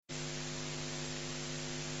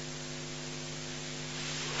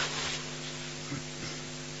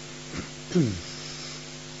So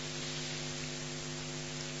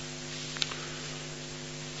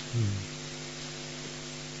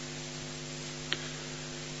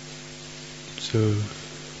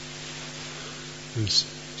let's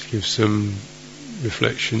give some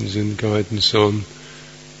reflections and guidance on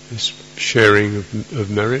this sharing of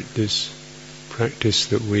merit, this practice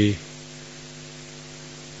that we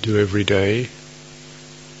do every day,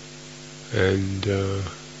 and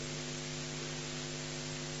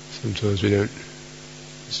sometimes we don't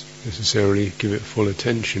necessarily give it full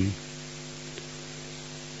attention.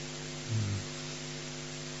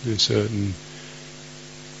 There are certain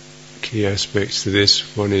key aspects to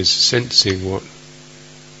this. One is sensing what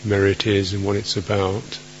merit is and what it's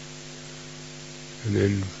about, and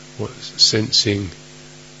then what sensing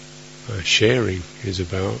sharing is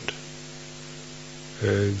about,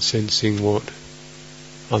 and sensing what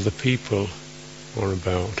other people are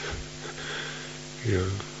about.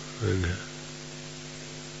 And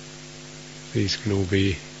these can all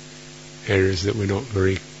be areas that we're not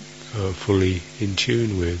very fully in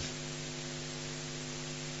tune with.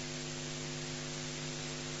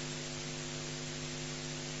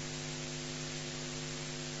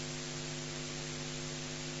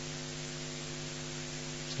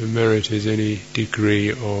 So merit is any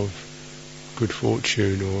degree of good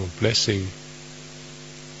fortune or blessing,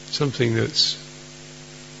 something that's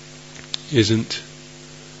isn't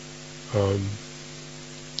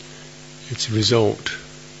it's a result.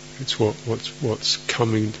 It's what's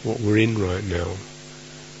coming, what we're in right now.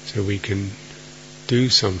 So we can do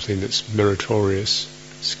something that's meritorious,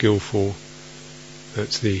 skillful.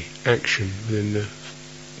 That's the action. Then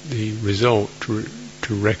the result to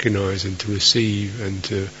recognize and to receive and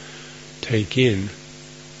to take in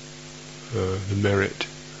the merit.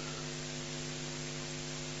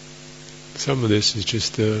 Some of this is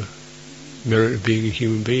just the merit of being a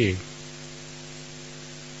human being.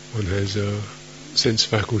 One has sense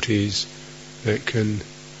faculties that can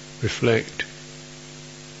reflect,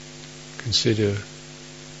 consider,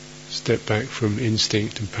 step back from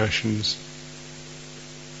instinct and passions,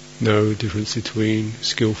 know the difference between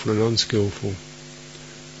skillful and unskillful,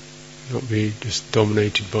 not be just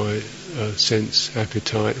dominated by sense,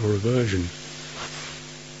 appetite or aversion.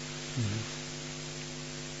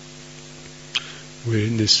 We're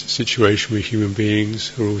in this situation with human beings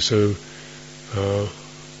who are also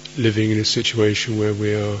living in a situation where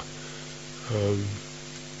we are,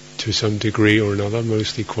 to some degree or another,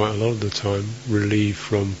 mostly quite a lot of the time, relieved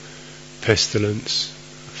from pestilence,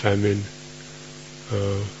 famine,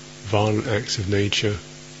 violent acts of nature.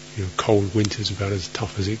 Cold winter's about as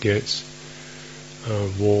tough as it gets.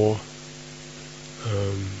 War,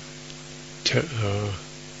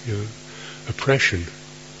 oppression.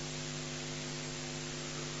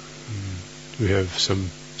 We have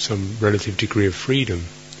some relative degree of freedom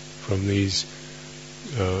from these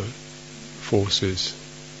forces.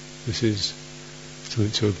 This is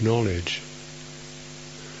something to acknowledge.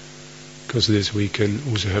 Because of this, we can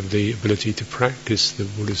also have the ability to practice the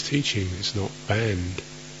Buddha's teaching. It's not banned,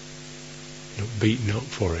 not beaten up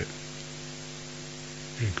for it.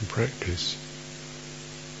 You can practice.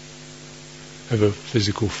 Have a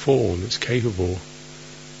physical form that's capable,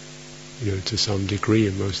 to some degree,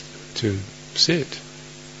 to sit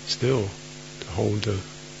still, to hold the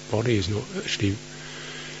body is not actually,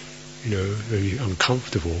 maybe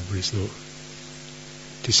uncomfortable, but it's not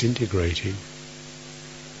disintegrating.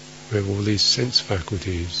 We have all these sense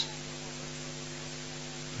faculties.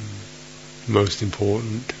 Most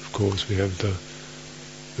important, of course, we have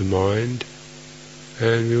the mind,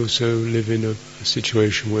 and we also live in a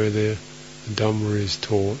situation where the Dhamma is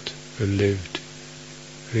taught and lived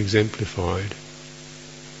and exemplified.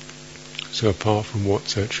 So apart from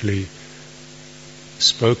what's actually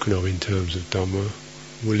spoken of in terms of Dhamma,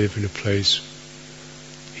 we live in a place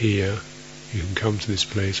here, you can come to this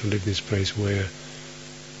place or live in this place where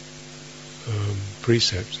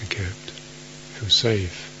precepts are kept, feel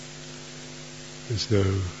safe. There's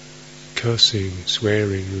no cursing,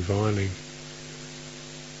 swearing, reviling,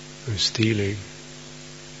 no stealing,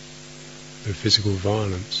 no physical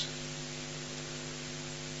violence.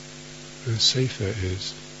 How safe that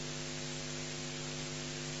is.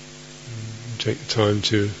 Take the time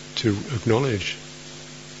to acknowledge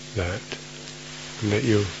that and let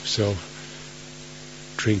yourself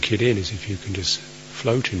drink it in as if you can just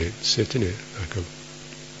float in it, sit in it like a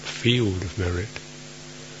field of merit.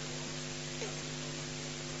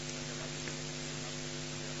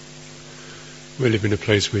 We live in a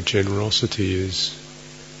place where generosity is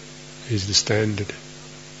the standard.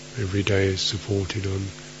 Every day is supported on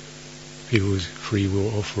people's free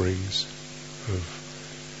will offerings of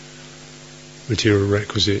material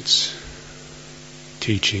requisites,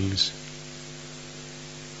 teachings,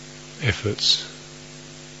 efforts,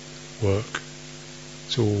 work.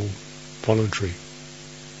 It's all voluntary.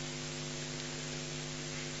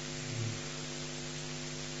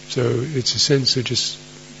 So it's a sense of just,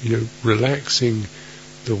 relaxing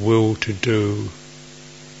the will to do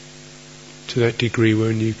to that degree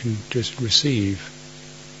when you can just receive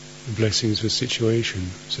the blessings of a situation,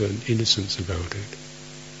 certain innocence about it.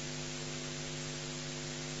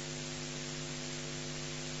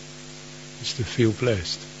 It's to feel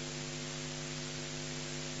blessed.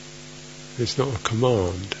 It's not a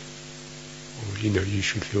command, or you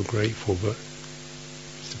should feel grateful, but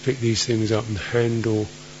it's to pick these things up and handle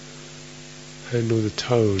the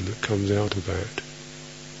tone that comes out of that.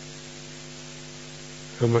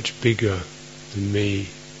 How much bigger than me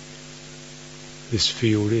this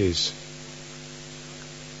field is,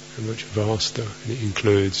 how much vaster, and it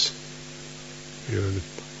includes the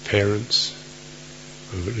parents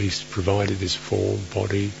who have at least provided this form,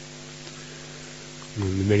 body,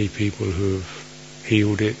 and the many people who have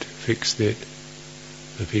healed it, fixed it,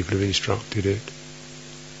 the people who have instructed it,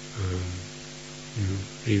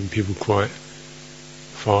 even people quite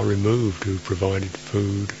far removed who have provided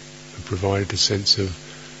food, who provided a sense of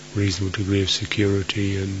reasonable degree of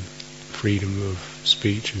security and freedom of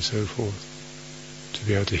speech and so forth, to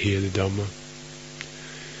be able to hear the Dhamma.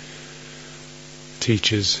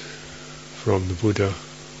 Teachers from the Buddha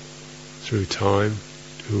through time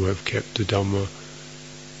who have kept the Dhamma,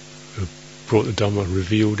 who brought the Dhamma,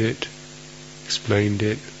 revealed it, explained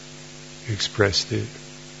it, expressed it,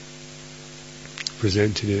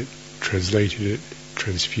 presented it, translated it,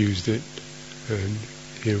 transfused it, and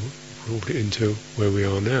brought it into where we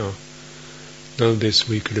are now. None of this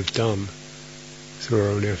we could have done through our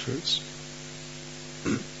own efforts.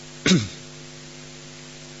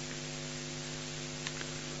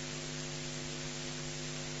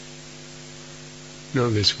 None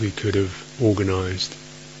of this we could have organised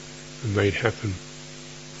and made happen.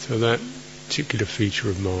 So that particular feature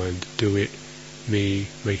of mind, do it, me,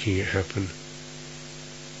 making it happen,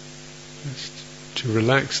 just to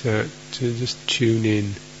relax that, to just tune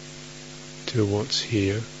in to what's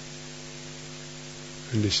here.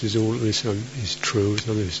 And this is all this is true,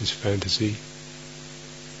 none of this is fantasy.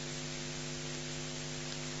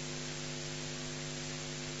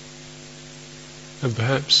 And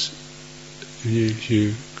perhaps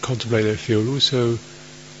you contemplate that field, also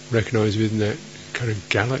recognise within that kind of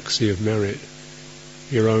galaxy of merit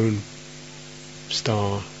your own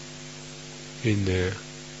star in there,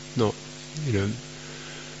 not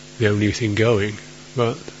the only thing going,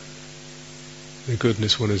 but the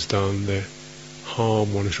goodness one has done, the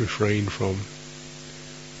harm one has refrained from,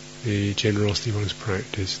 the generosity one has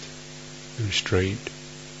practiced, the restraint,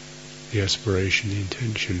 the aspiration, the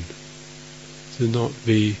intention. To not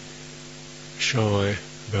be shy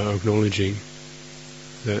about acknowledging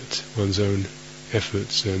that one's own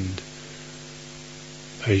efforts and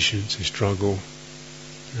patience and struggle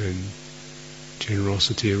and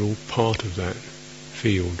generosity are all part of that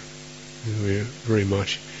field. We're very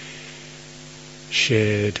much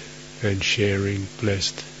shared and sharing,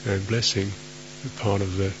 blessed and blessing, a part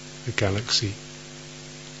of the galaxy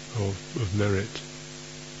of merit.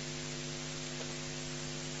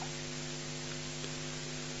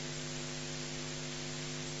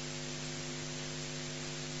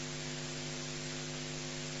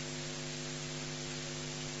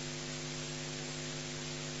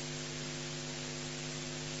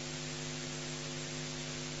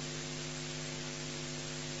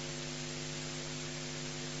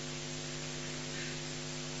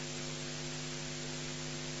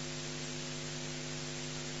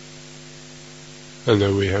 And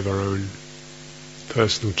though we have our own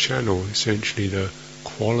personal channel, essentially the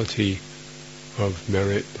quality of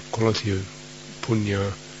merit, the quality of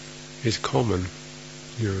punya is common.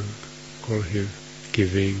 Quality of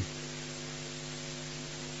giving,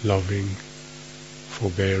 loving,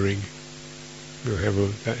 forbearing. However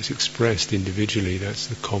that is expressed individually, that's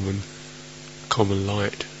the common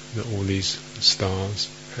light that all these stars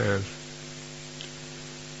have.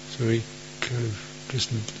 So we kind of just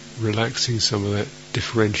relaxing some of that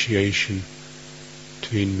differentiation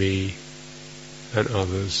between me and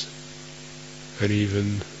others, and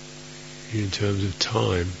even in terms of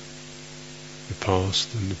time, the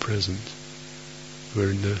past and the present.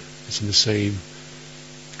 It's in the same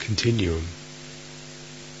continuum.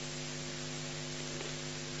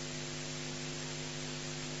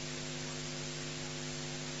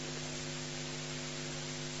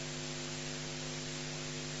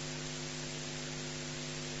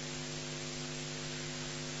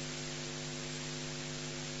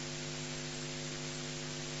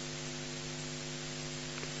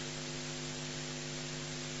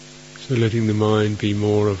 So letting the mind be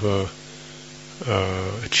more of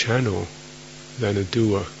a channel than a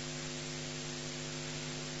doer,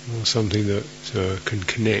 or something that can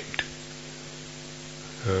connect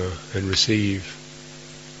and receive,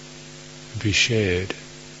 be shared,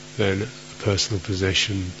 than a personal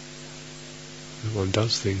possession that one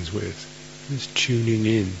does things with. Just tuning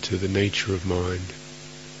in to the nature of mind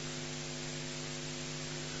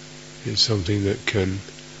is something that can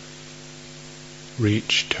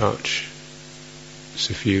reach, touch,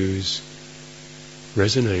 suffuse,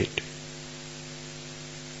 resonate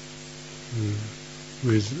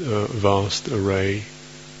with a vast array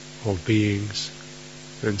of beings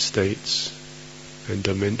and states and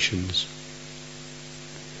dimensions.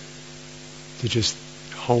 To just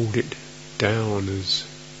hold it down as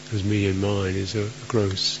me and mine is a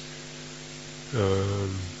gross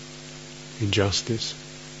injustice.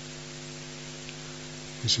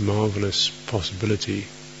 It's a marvellous possibility,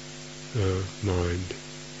 mind,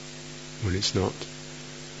 when it's not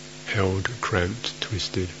held, cramped,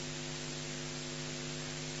 twisted.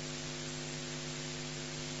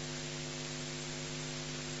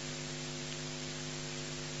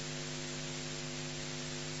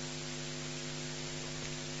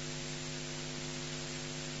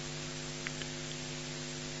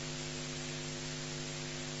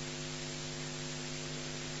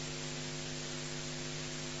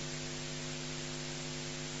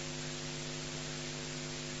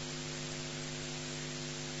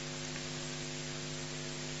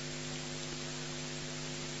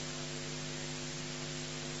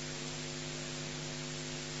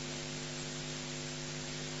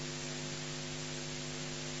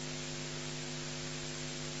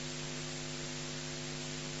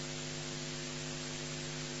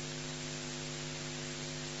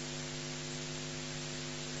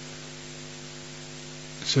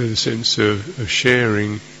 So the sense of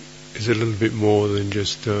sharing is a little bit more than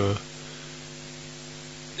just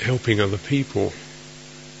helping other people.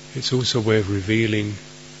 It's also a way of revealing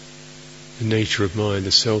the nature of mind,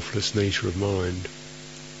 the selfless nature of mind.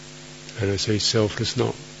 And I say selfless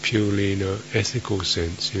not purely in an ethical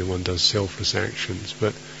sense, one does selfless actions,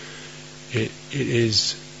 but it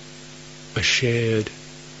is a shared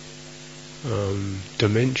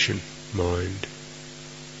dimension, mind.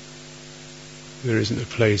 There isn't a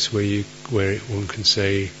place where one can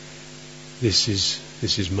say, this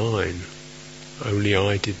is mine. Only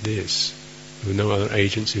I did this. There were no other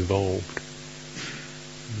agents involved.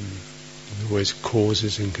 There were always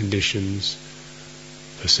causes and conditions,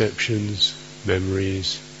 perceptions,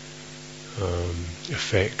 memories,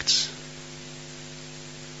 effects.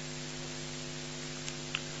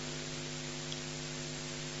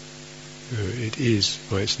 It is,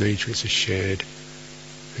 by its nature, it's a shared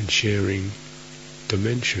and sharing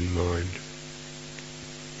dimension, mind.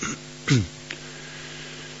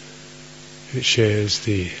 It shares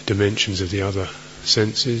the dimensions of the other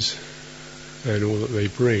senses and all that they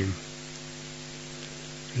bring.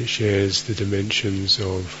 It shares the dimensions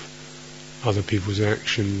of other people's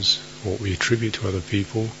actions, what we attribute to other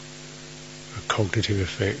people, cognitive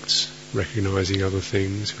effects, recognizing other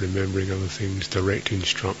things, remembering other things, direct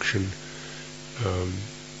instruction,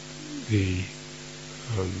 the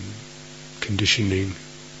conditioning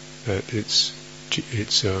that it's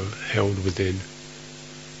held within,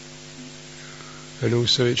 and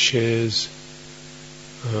also it shares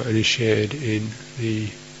and is shared in the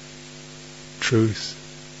truth,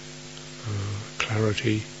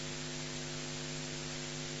 clarity,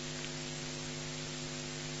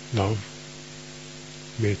 love,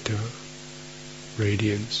 metta,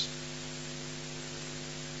 radiance.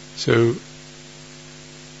 So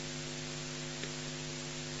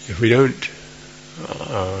if we don't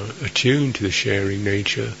attune to the sharing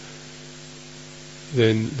nature,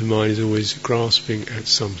 then the mind is always grasping at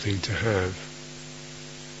something to have.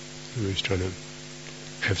 We're always trying to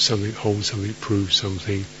have something, hold something, prove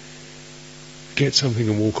something, get something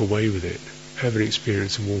and walk away with it, have an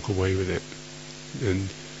experience and walk away with it, and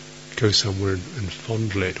go somewhere and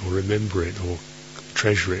fondle it or remember it or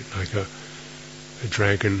treasure it like a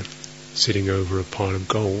dragon sitting over a pile of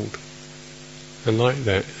gold. And like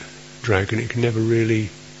that dragon, it can never really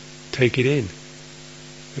take it in.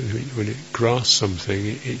 When it grasps something,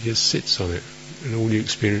 it just sits on it, and all you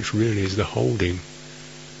experience really is the holding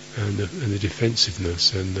and the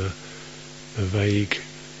defensiveness and the vague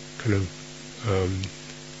kind of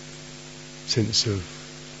sense of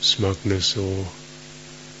smugness or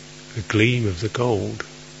the gleam of the gold.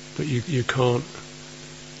 But you can't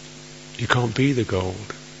be the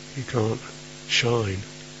gold. You can't shine.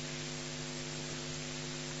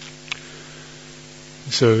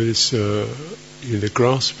 So this, the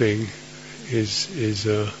grasping is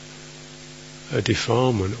a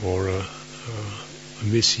defilement or a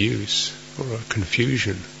misuse or a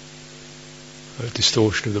confusion, a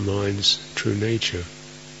distortion of the mind's true nature.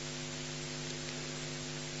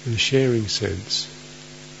 In the sharing sense,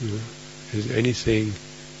 is anything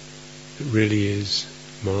that really is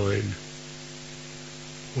mine.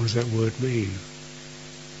 What does that word mean?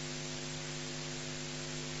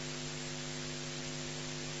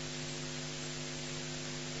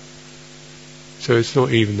 So it's not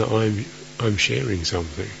even that I'm sharing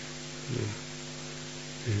something.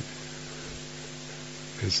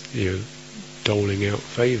 It's doling out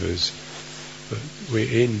favours, but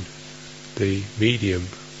we're in the medium,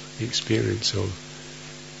 the experience of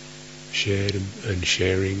shared and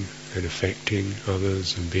sharing and affecting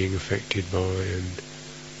others and being affected by and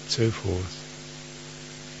so forth.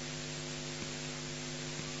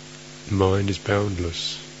 Mind is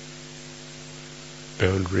boundless.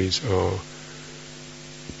 Boundaries are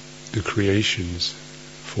the creations,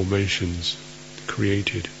 formations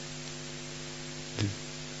created.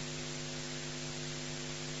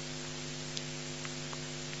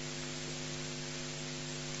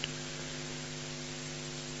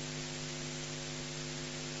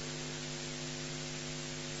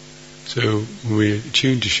 So when we're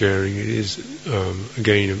attuned to sharing, it is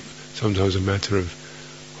again sometimes a matter of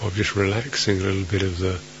just relaxing a little bit of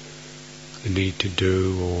the need to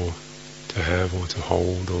do or to have or to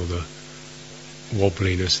hold, or the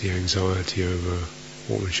wobbliness, the anxiety over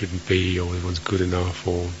what one shouldn't be, or whether one's good enough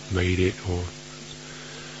or made it, or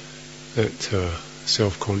that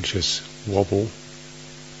self-conscious wobble,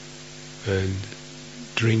 and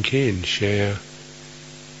drink in, share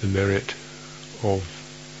the merit of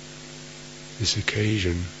this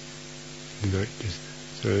occasion.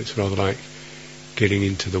 So it's rather like getting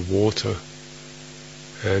into the water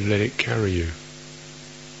and let it carry you.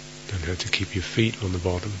 Don't have to keep your feet on the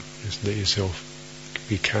bottom, just let yourself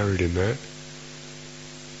be carried in that,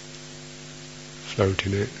 float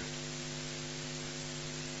in it.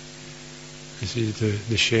 This is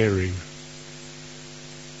the sharing.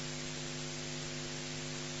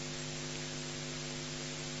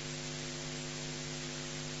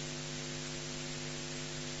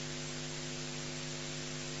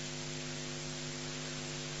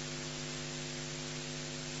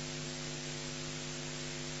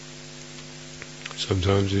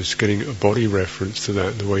 Sometimes it's getting a body reference to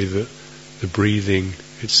that, the way that the breathing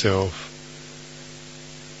itself,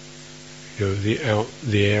 the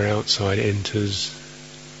air outside enters,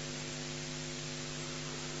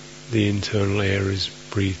 the internal air is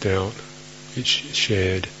breathed out, it's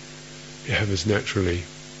shared, it happens naturally.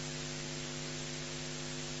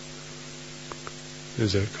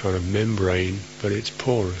 There's a kind of membrane, but it's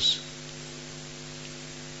porous.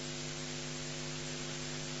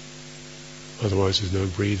 Otherwise there's no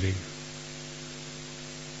breathing.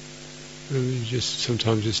 And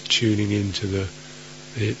sometimes just tuning into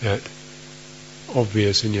that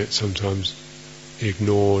obvious and yet sometimes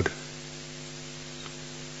ignored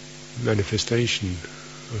manifestation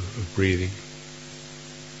of breathing.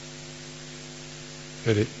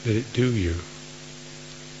 Let it do you.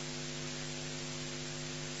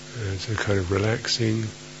 And it's a kind of relaxing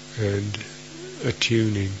and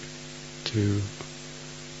attuning to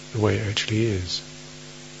the way it actually is.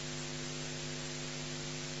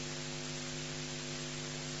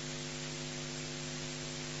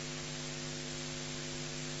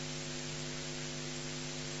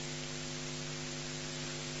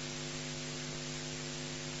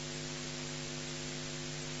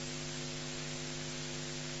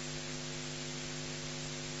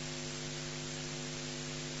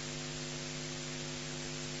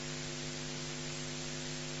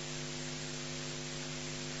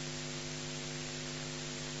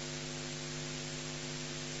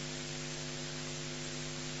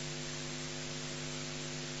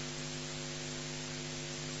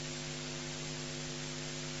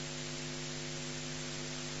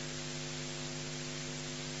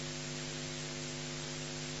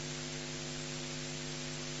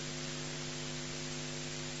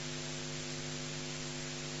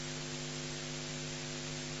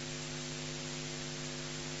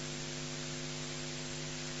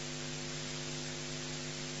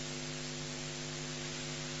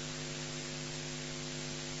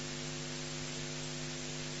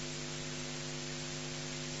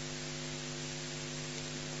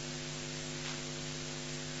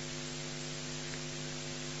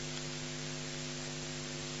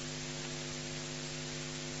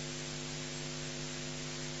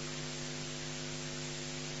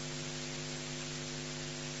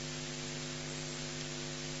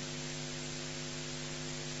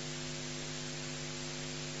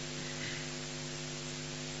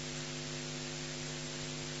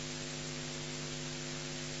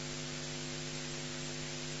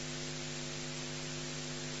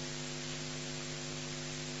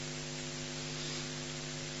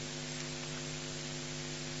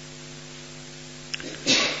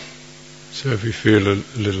 So if we feel a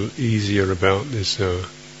little easier about this, the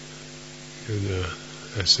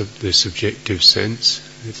subjective sense,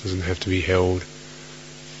 it doesn't have to be held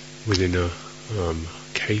within a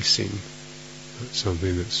casing. It's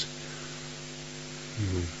something that's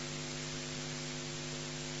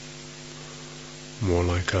more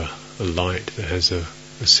like a light that has a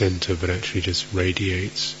center but actually just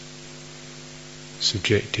radiates.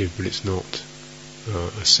 Subjective, but it's not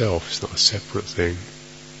a self, it's not a separate thing.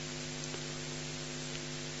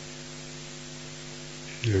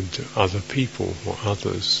 And to other people or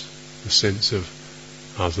others, the sense of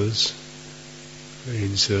others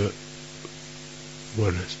means that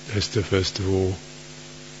one has to first of all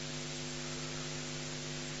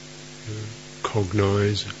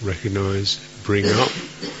cognize, recognize, bring up,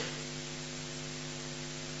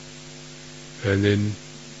 and then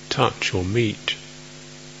touch or meet.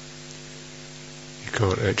 You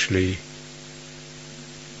can't actually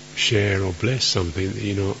share or bless something that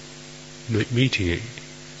you're not meeting it.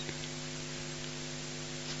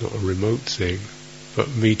 It's not a remote thing, but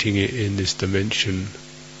meeting it in this dimension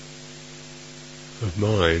of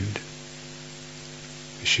mind,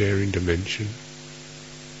 the sharing dimension.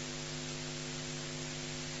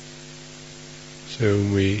 So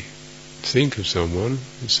when we think of someone,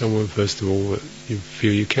 it's someone first of all that you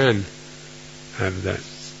feel you can have that,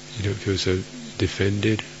 you don't feel so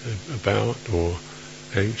defended about or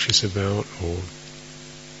anxious about, or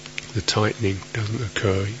the tightening doesn't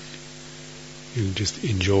occur. You can just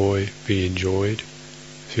enjoy, be enjoyed,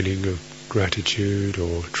 feeling of gratitude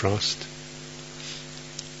or trust.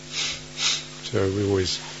 So we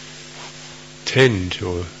always tend,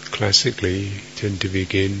 or classically tend to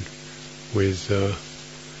begin with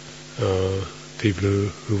people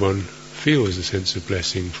who one feels a sense of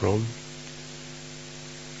blessing from,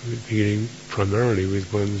 beginning primarily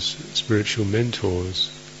with one's spiritual mentors,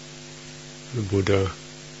 the Buddha,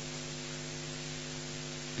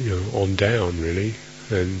 on down really,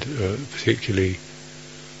 and particularly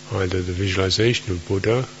either the visualization of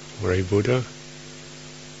Buddha or a Buddha,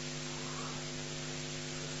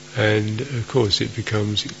 and of course it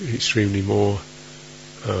becomes extremely more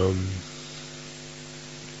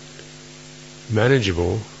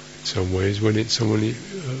manageable in some ways when it's someone,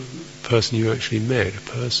 a person you actually met, a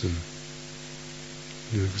person.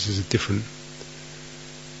 Because there's a different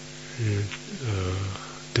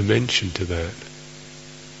dimension to that.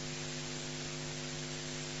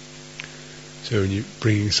 So when you're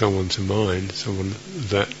bringing someone to mind, someone of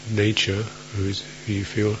that nature, who you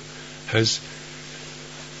feel has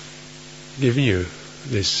given you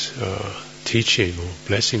this teaching or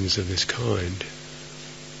blessings of this kind,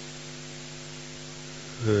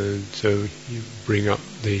 and so you bring up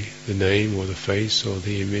the name or the face or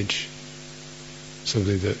the image,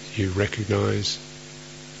 something that you recognize,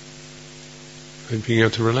 and being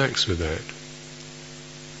able to relax with that,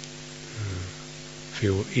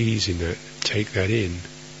 feel ease in that, take that in,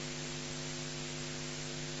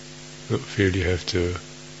 not feel you have to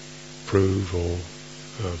prove or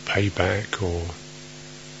pay back, or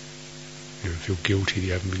feel guilty that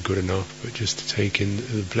you haven't been good enough, but just to take in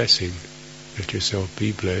the blessing. Let yourself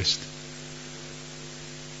be blessed.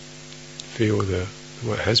 Feel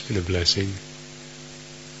what has been a blessing.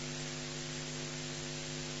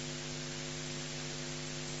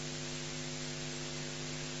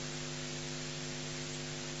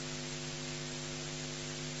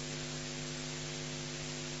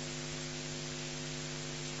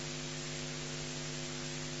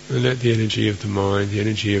 And let the energy of the mind, the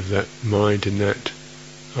energy of that mind in that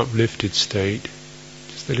uplifted state,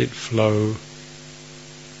 just let it flow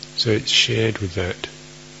so it's shared with that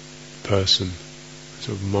person,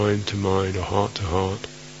 sort of mind to mind or heart to heart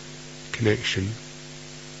connection.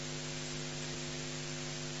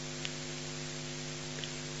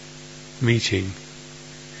 Meeting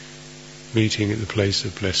at the place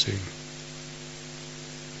of blessing.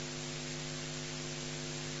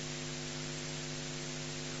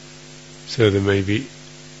 So there may be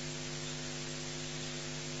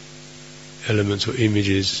elements or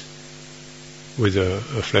images with a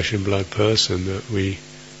flesh and blood person that we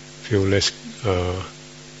feel less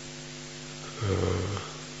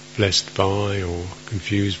blessed by or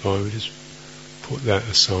confused by. We just put that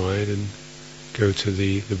aside and go to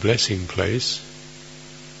the blessing place,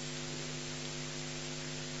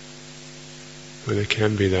 where there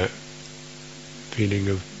can be that feeling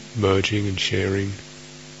of merging and sharing.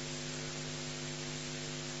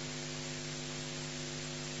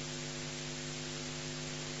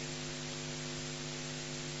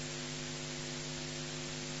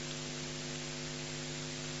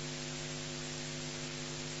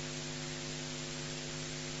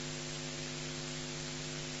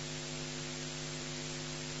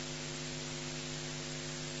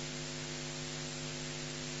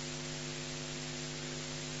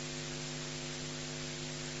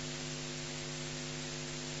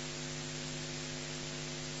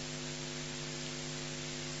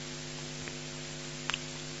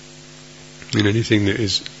 in anything that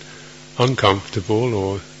is uncomfortable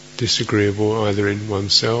or disagreeable, either in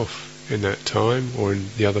oneself in that time or in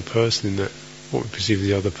the other person, in that what we perceive as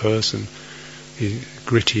the other person, the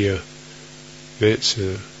grittier bits,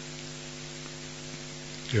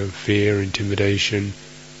 fear, intimidation,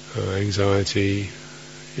 anxiety,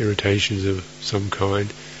 irritations of some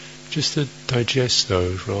kind, just to digest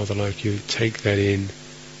those, rather like you take that in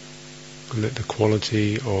and let the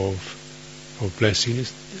quality of blessing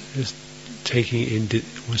just taking it in,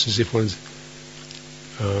 almost as if one's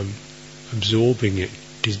absorbing it,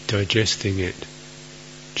 digesting it,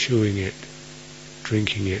 chewing it,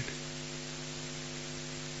 drinking it.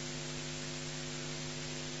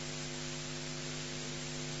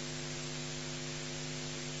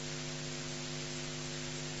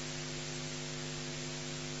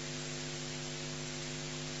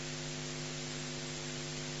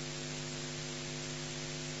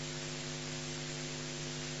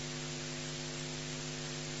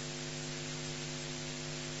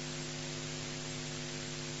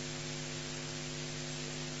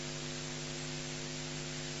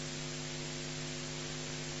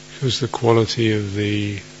 Because the quality of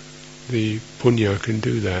the punya can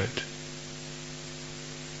do that.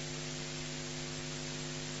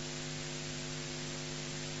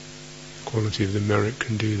 The quality of the merit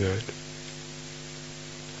can do that.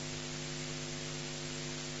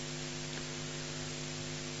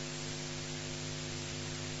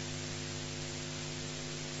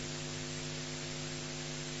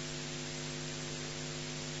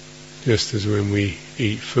 Just as when we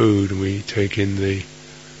eat food and we take in the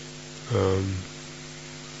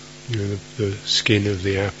skin of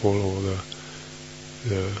the apple or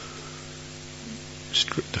the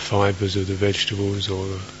fibres of the vegetables or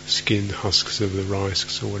the skin husks of the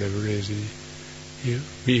rice or whatever it is,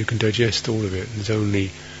 you can digest all of it. There's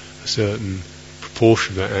only a certain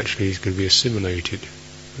proportion of that actually is going to be assimilated.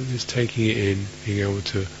 But just taking it in, being able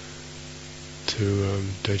to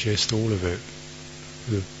digest all of it,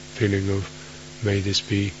 the feeling of may this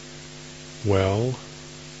be well.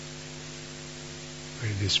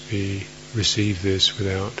 May this be, receive this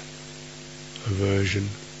without aversion.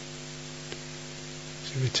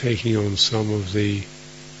 So we're taking on some of the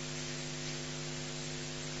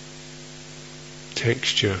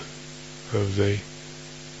texture of the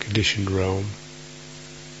conditioned realm,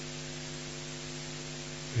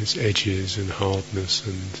 its edges and hardness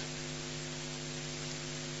and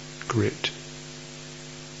grit.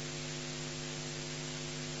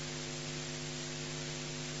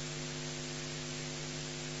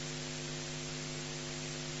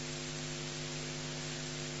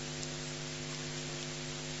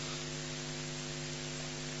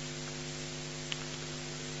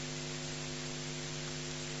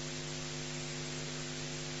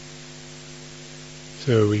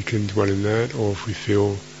 So we can dwell in that, or if we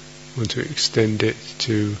want to extend it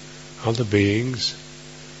to other beings,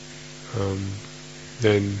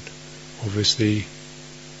 then obviously it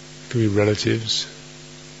can be relatives,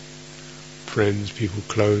 friends, people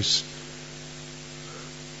close.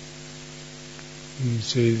 And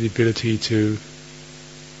so the ability to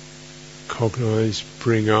cognize,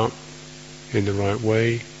 bring up in the right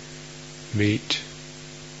way, meet,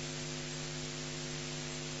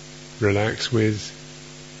 relax with,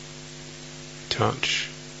 touch,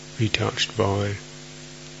 be touched by,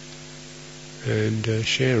 and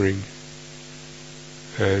sharing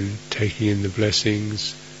and taking in the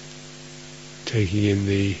blessings, taking in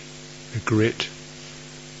the grit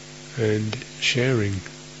and sharing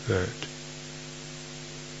that.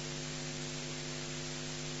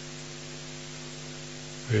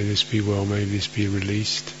 May this be well, may this be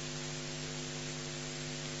released.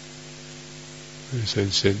 There's a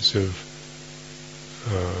sense of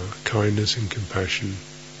kindness and compassion,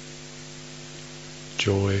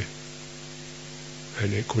 joy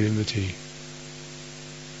and equanimity.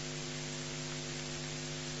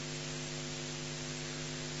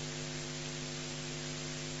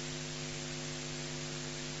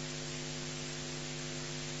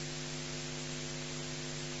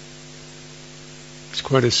 It's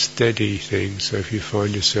quite a steady thing, so if you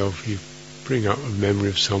find yourself, you bring up a memory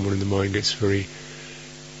of someone and the mind gets very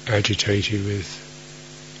agitated with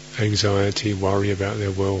anxiety, worry about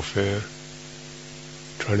their welfare,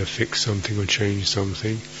 trying to fix something or change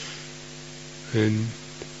something, then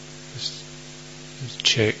just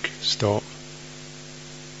check, stop,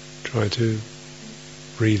 try to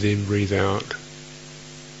breathe in, breathe out,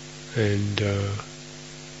 and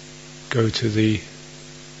go to the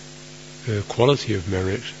quality of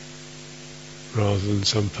merit rather than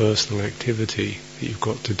some personal activity that you've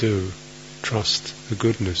got to do. Trust the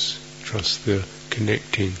goodness, trust the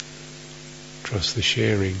connecting trust the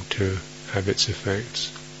sharing to have its effects,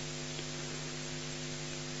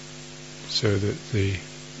 so that the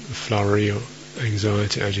flurry or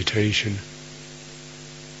anxiety, agitation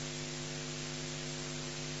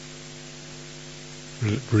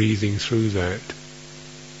breathing through that.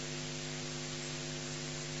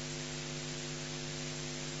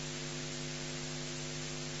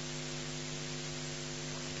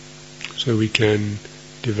 So we can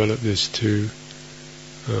develop this to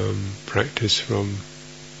practice from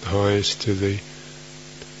the highest to the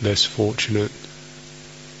less fortunate,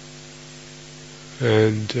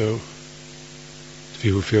 and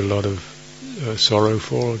people feel a lot of sorrow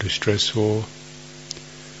for or distress for,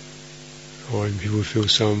 or people feel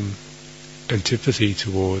some antipathy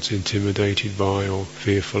towards, intimidated by or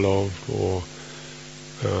fearful of or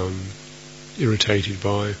irritated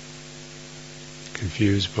by,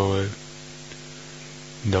 confused by,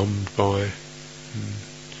 numbed by.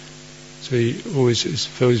 So it's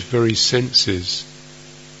those very senses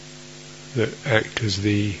that act as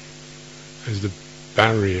the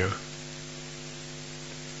barrier.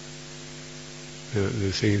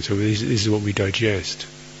 The thing. So this is what we digest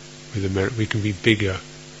with the merit. We can be bigger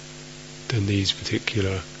than these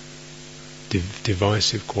particular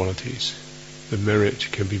divisive qualities. The merit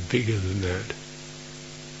can be bigger than that.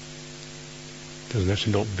 It doesn't have to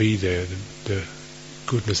not be there. The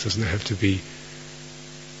goodness doesn't have to be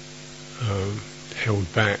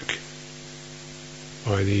held back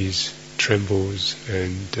by these trembles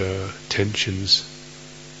and tensions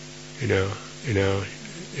in our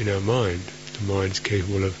mind. The mind is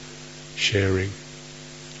capable of sharing.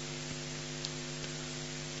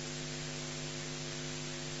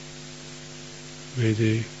 May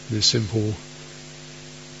the simple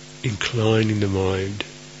inclining the mind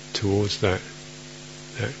towards that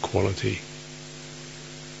quality.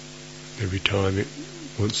 Every time it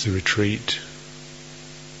wants to retreat,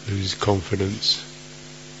 loses confidence,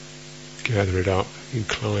 gather it up,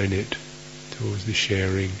 incline it towards the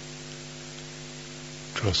sharing,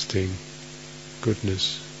 trusting,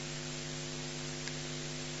 goodness.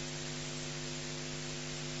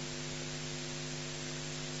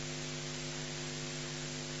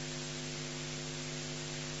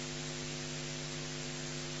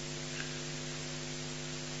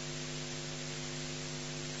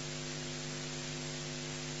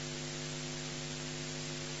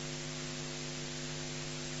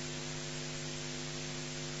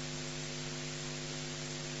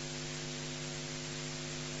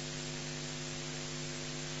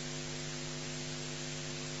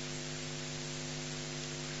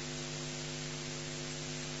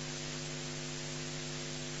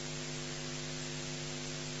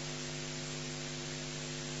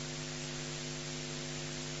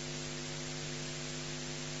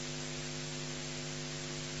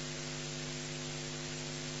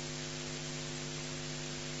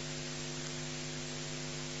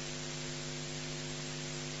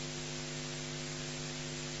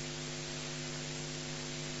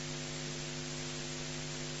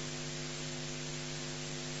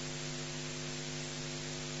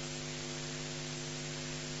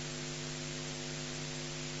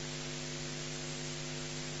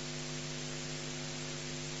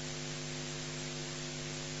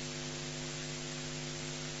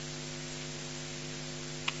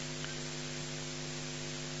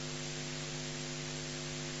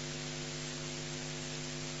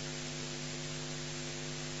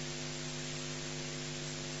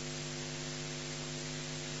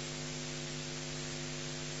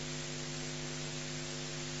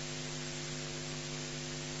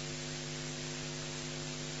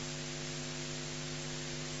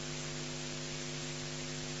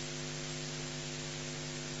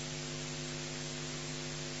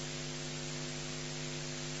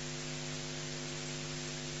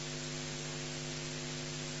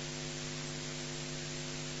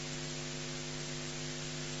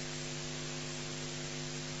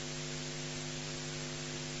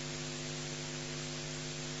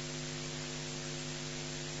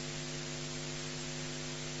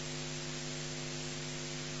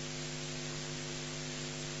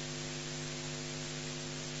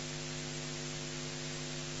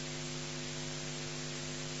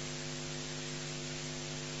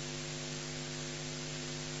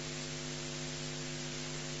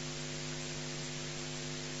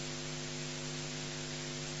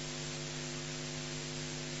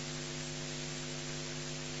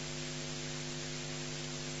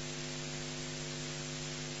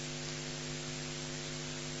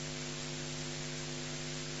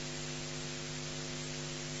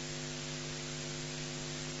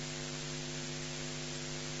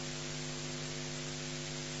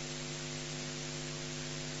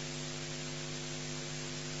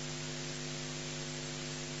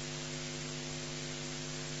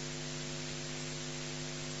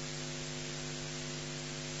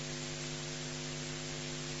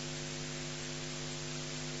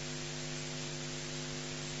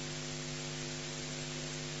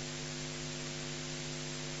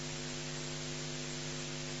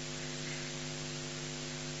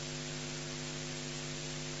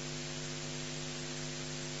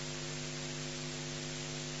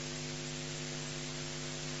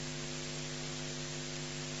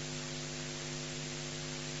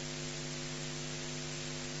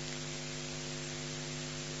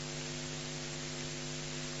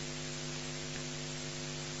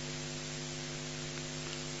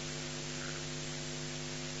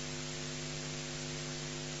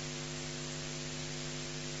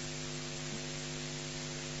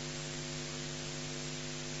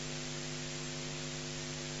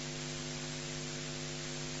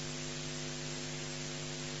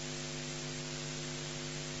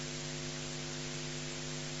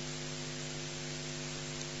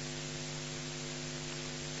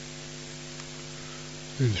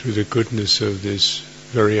 And through the goodness of this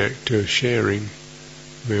very act of sharing,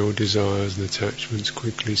 may all desires and attachments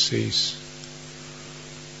quickly cease.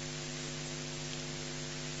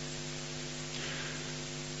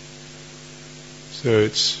 So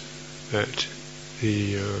it's that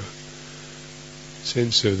the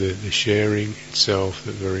sense of the sharing itself,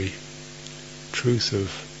 the very truth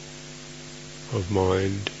of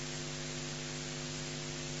mind,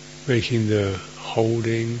 making the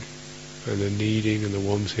holding and the needing and the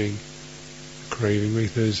wanting, the craving,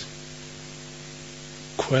 make those,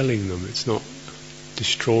 quelling them. It's not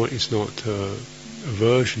destroying, it's not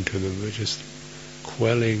aversion to them, but just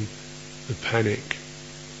quelling the panic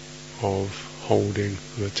of holding,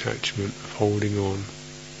 of attachment, of holding on.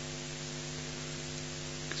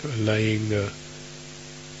 Sort of laying the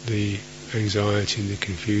anxiety and the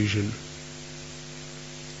confusion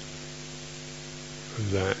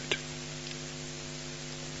of that.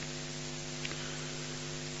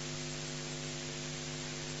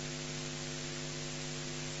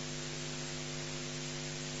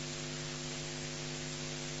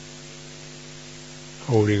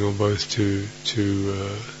 Holding on both to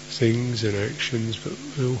things and actions, but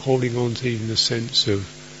holding on to even the sense of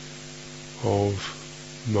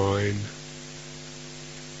mine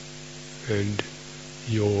and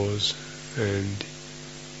yours and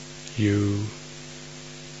you.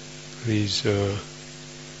 This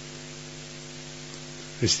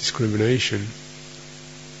discrimination,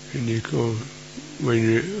 and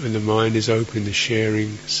when the mind is open, the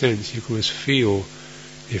sharing sense, you can almost feel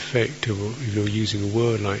the effect of, if you're using a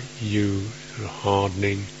word like you, sort of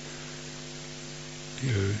hardening,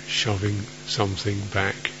 shoving something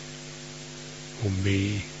back, or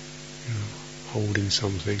me, holding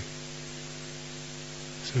something.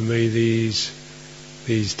 So may these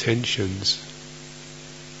tensions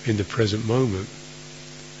in the present moment,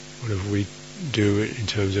 whatever we do in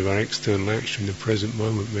terms of our external action in the present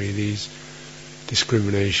moment, may these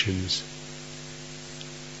discriminations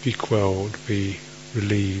be quelled, be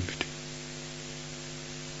relieved.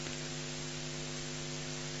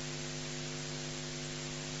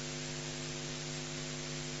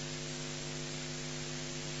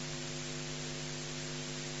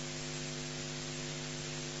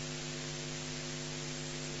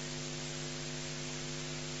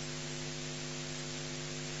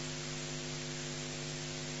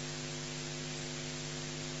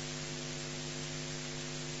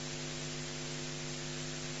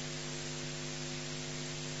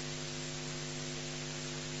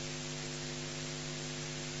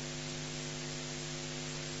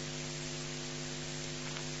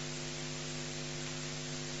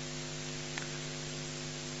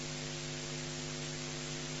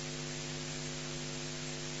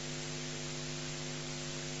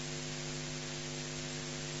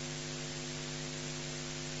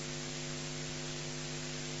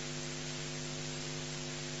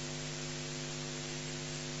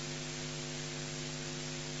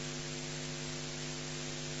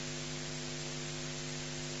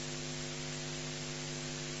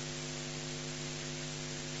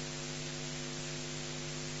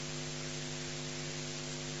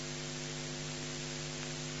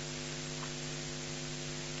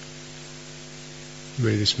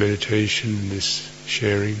 May this meditation, this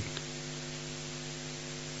sharing,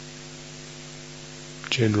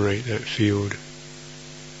 generate that field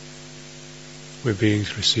where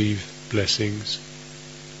beings receive blessings,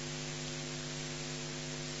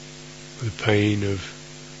 where the pain of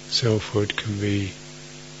selfhood can be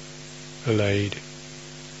allayed,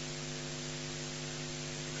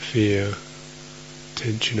 fear,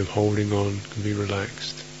 tension of holding on can be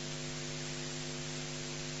relaxed.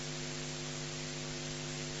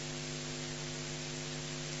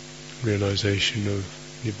 Realization of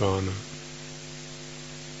Nibbana.